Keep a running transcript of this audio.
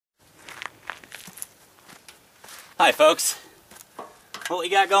Hi folks, what we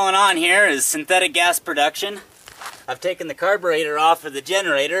got going on here is synthetic gas production. I've taken the carburetor off of the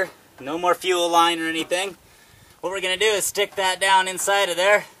generator, no more fuel line or anything. What we're going to do is stick that down inside of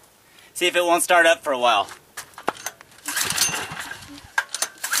there, see if it won't start up for a while.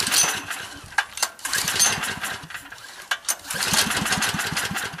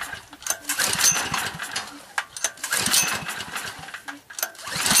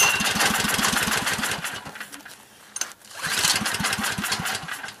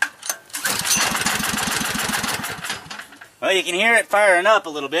 Well, you can hear it firing up a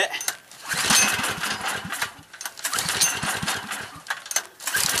little bit.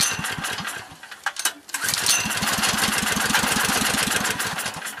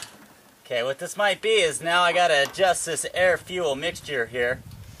 Okay, what this might be is now I gotta adjust this air-fuel mixture here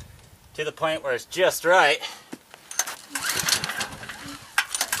to the point where it's just right.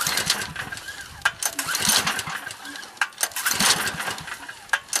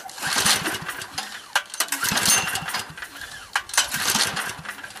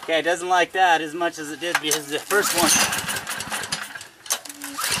 Okay, it doesn't like that as much as it did because the first one.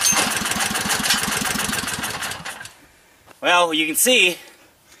 Well, you can see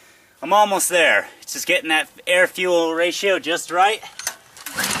I'm almost there. It's just getting that air-fuel ratio just right.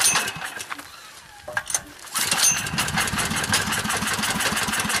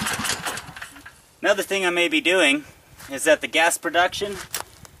 Another thing I may be doing is that the gas production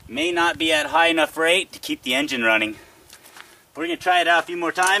may not be at high enough rate to keep the engine running. We're going to try it out a few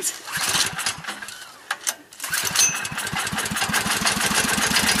more times.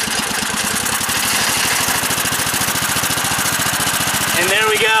 And there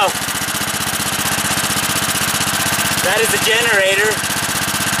we go. That is a generator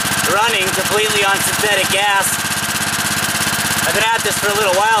running completely on synthetic gas. I've been at this for a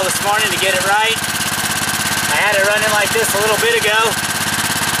little while this morning to get it right. I had it running like this a little bit ago.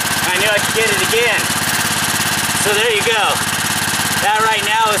 I knew I could get it again. So there you go. That right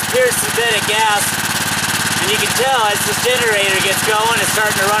now is pure synthetic gas, and you can tell as this generator gets going, it's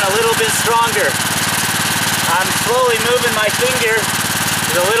starting to run a little bit stronger. I'm slowly moving my finger.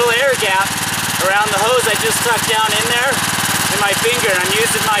 There's a little air gap around the hose I just stuck down in there in my finger, and I'm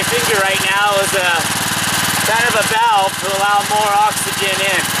using my finger right now as a kind of a valve to allow more oxygen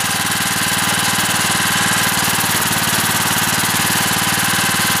in.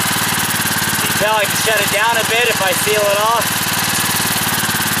 You can tell I can shut it down a bit if I seal it off.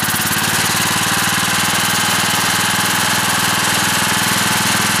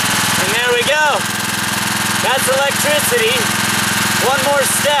 There we go. That's electricity. One more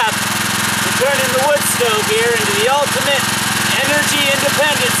step to turning the wood stove here into the ultimate energy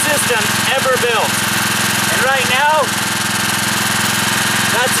independent system ever built. And right now,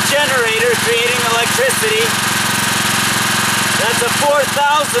 that's a generator creating electricity. That's a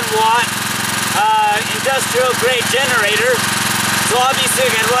 4,000 watt industrial grade generator. So obviously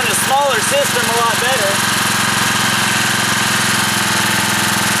I can run a smaller system a lot better.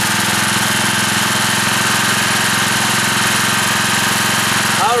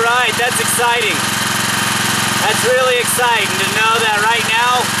 Alright, that's exciting. That's really exciting to know that right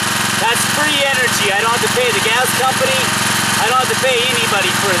now, that's free energy. I don't have to pay the gas company. I don't have to pay anybody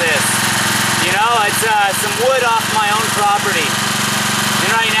for this. You know, it's some wood off my own property. And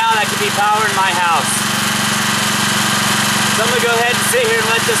right now, that could be powering my house. So I'm going to go ahead and sit here and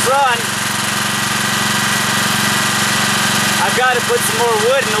let this run. I've got to put some more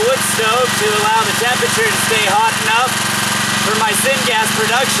wood in the wood stove to allow the temperature to stay hot enough for my Syn-Gas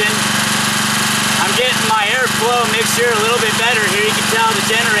production. I'm getting my airflow mixture a little bit better here. You can tell the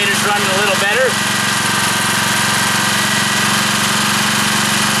generator's running a little better.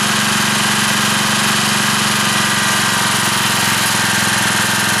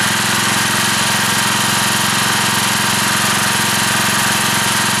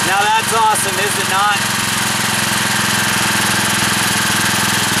 Now that's awesome, is it not?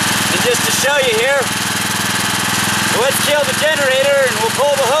 And just to show you here, let's kill the generator and we'll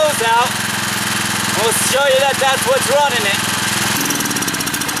pull the hose out. And we'll show you that that's what's running it.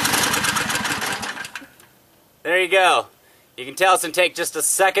 There you go. You can tell it's going to take just a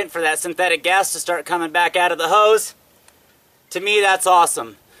second for that synthetic gas to start coming back out of the hose. To me, that's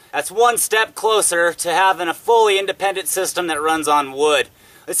awesome. That's one step closer to having a fully independent system that runs on wood.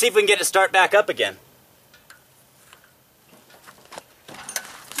 Let's see if we can get it to start back up again.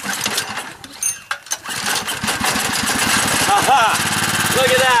 Aha! Look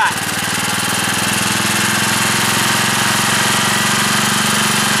at that!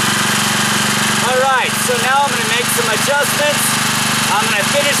 Alright, so now I'm going to make some adjustments. I'm going to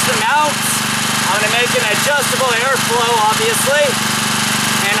finish the mounts. I'm going to make an adjustable airflow, obviously,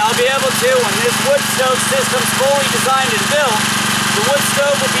 and I'll be able to, when this wood stove system's fully designed and built, the wood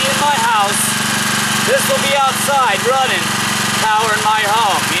stove will be in my house. This will be outside running, powering my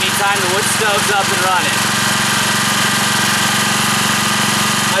home anytime the wood stove's up and running.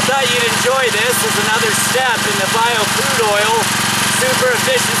 I thought you'd enjoy this as another step in the bio-crude oil super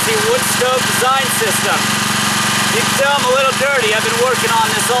efficiency wood stove design system. You can tell I'm a little dirty. I've been working on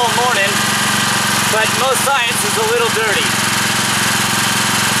this all morning, but most science is a little dirty.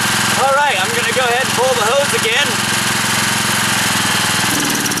 All right, I'm going to go ahead and pull the hose again.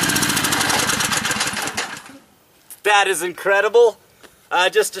 That is incredible.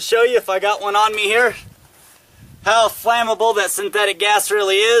 Just to show you, if I got one on me here, how flammable that synthetic gas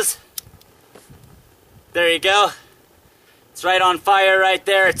really is. There you go. It's right on fire right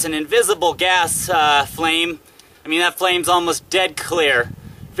there. It's an invisible gas flame. I mean, that flame's almost dead clear.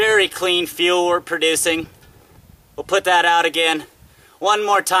 Very clean fuel we're producing. We'll put that out again. One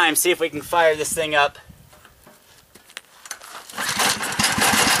more time, see if we can fire this thing up.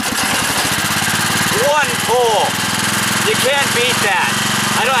 One pull. You can't beat that.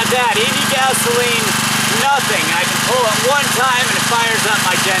 I don't have to add any gasoline, nothing. I can pull it one time and it fires up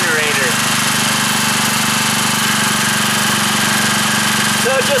my generator.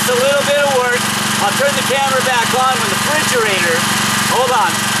 So just a little bit of work. I'll turn the camera back on when the refrigerator, hold on.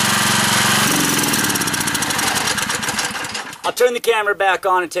 I'll turn the camera back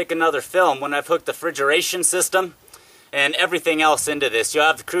on and take another film when I've hooked the refrigeration system and everything else into this. You'll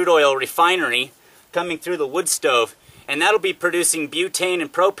have the crude oil refinery coming through the wood stove, and that'll be producing butane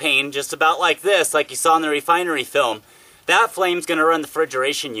and propane just about like this, like you saw in the refinery film. That flame's going to run the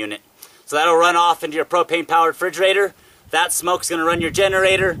refrigeration unit. So that'll run off into your propane-powered refrigerator. That smoke's going to run your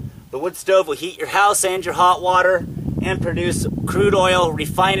generator. The wood stove will heat your house and your hot water and produce crude oil,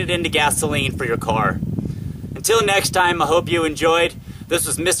 refine it into gasoline for your car. Until next time, I hope you enjoyed. This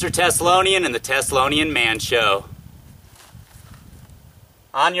was Mr. Teslonian and the Teslonian Man Show.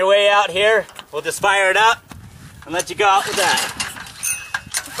 On your way out here, we'll just fire it up and let you go out with that.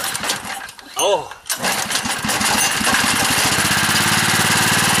 Oh.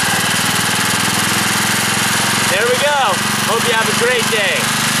 There we go. Hope you have a great day.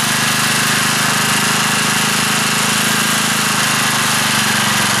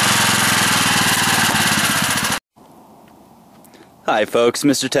 Hi folks,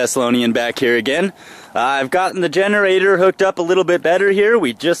 Mr. Teslonian back here again. I've gotten the generator hooked up a little bit better here.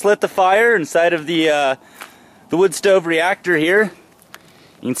 We just lit the fire inside of the wood stove reactor here.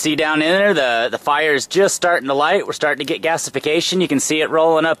 You can see down in there the fire is just starting to light. We're starting to get gasification. You can see it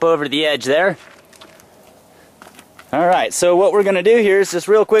rolling up over the edge there. Alright, so what we're going to do here is just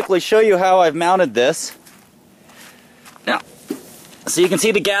real quickly show you how I've mounted this. Now, so you can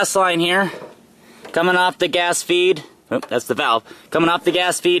see the gas line here coming off the gas feed. Oh, that's the valve. Coming off the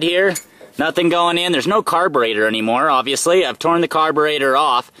gas feed here. Nothing going in. There's no carburetor anymore, obviously. I've torn the carburetor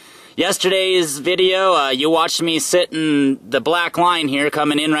off. Yesterday's video, you watched me sit in the black line here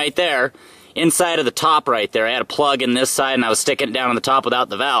coming in right there. Inside of the top right there. I had a plug in this side and I was sticking it down on the top without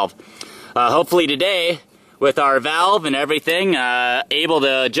the valve. Hopefully today, with our valve and everything, able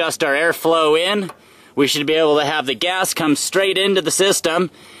to adjust our airflow in, we should be able to have the gas come straight into the system.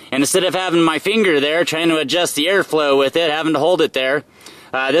 And instead of having my finger there trying to adjust the airflow with it, having to hold it there,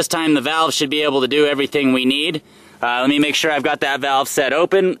 this time the valve should be able to do everything we need. Let me make sure I've got that valve set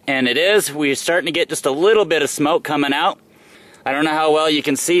open, and it is. We're starting to get just a little bit of smoke coming out. I don't know how well you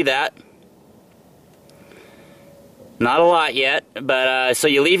can see that. Not a lot yet, but so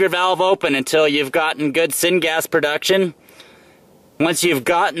you leave your valve open until you've gotten good Syn-Gas production. Once you've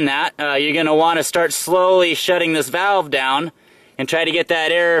gotten that, you're going to want to start slowly shutting this valve down and try to get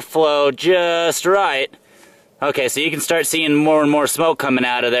that airflow just right. Okay, so you can start seeing more and more smoke coming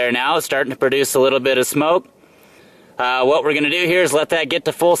out of there now. It's starting to produce a little bit of smoke. What we're going to do here is let that get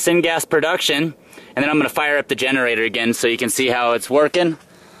to full Syn-Gas production, and then I'm going to fire up the generator again so you can see how it's working.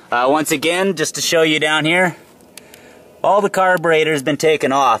 Once again, just to show you down here, all the carburetor has been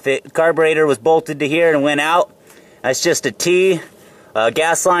taken off. The carburetor was bolted to here and went out. That's just a T,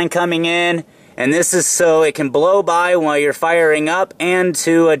 gas line coming in. And this is so it can blow by while you're firing up and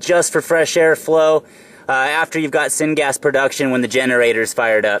to adjust for fresh airflow after you've got Syn-Gas production when the generator is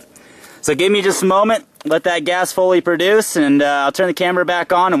fired up. So give me just a moment, let that gas fully produce, and I'll turn the camera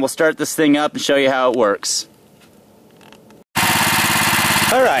back on and we'll start this thing up and show you how it works.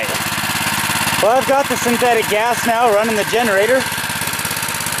 Alright, well I've got the synthetic gas now running the generator.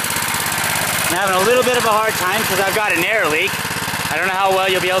 I'm having a little bit of a hard time because I've got an air leak. I don't know how well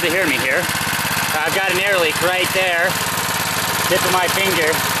you'll be able to hear me here. I've got an air leak right there, tip of my finger.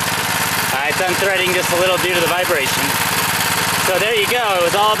 It's unthreading just a little due to the vibration. So there you go. It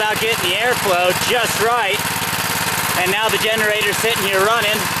was all about getting the airflow just right. And now the generator's sitting here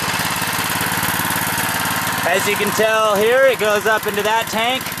running. As you can tell here, it goes up into that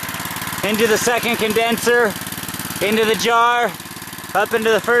tank, into the second condenser, into the jar, up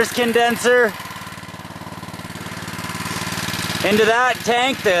into the first condenser, into that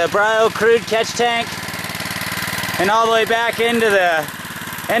tank, the Brio crude catch tank, and all the way back into the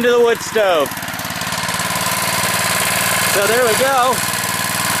wood stove. So there we go.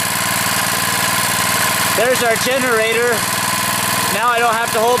 There's our generator. Now I don't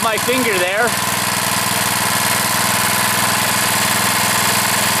have to hold my finger there.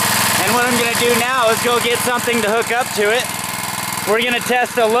 And what I'm going to do now is go get something to hook up to it. We're going to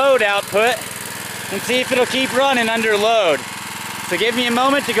test a load output and see if it'll keep running under load. So give me a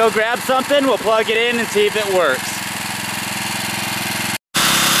moment to go grab something. We'll plug it in and see if it works.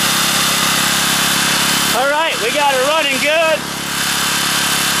 Alright, we got it running good.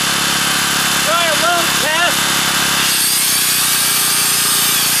 Try a load test.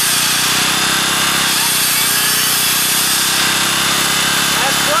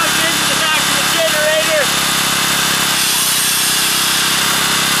 That's plugged into the back of the generator.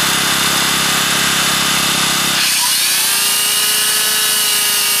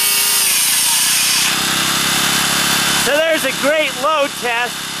 So there's a great load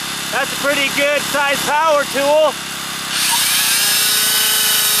test. That's a pretty good size power tool.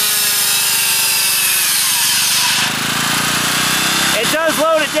 It does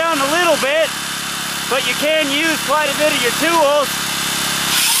load it down a little bit, but you can use quite a bit of your tools.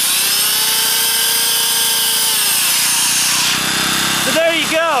 So there you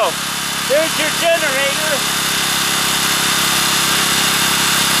go. There's your generator.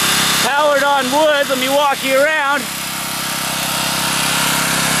 Powered on wood. Let me walk you around.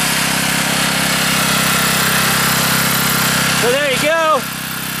 So there you go.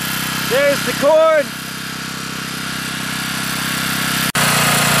 There's the cord.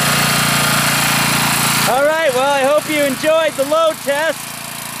 Alright, well I hope you enjoyed the load test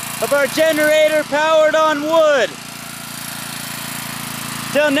of our generator powered on wood.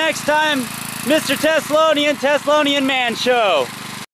 Till next time, Mr. Teslonian Man Show.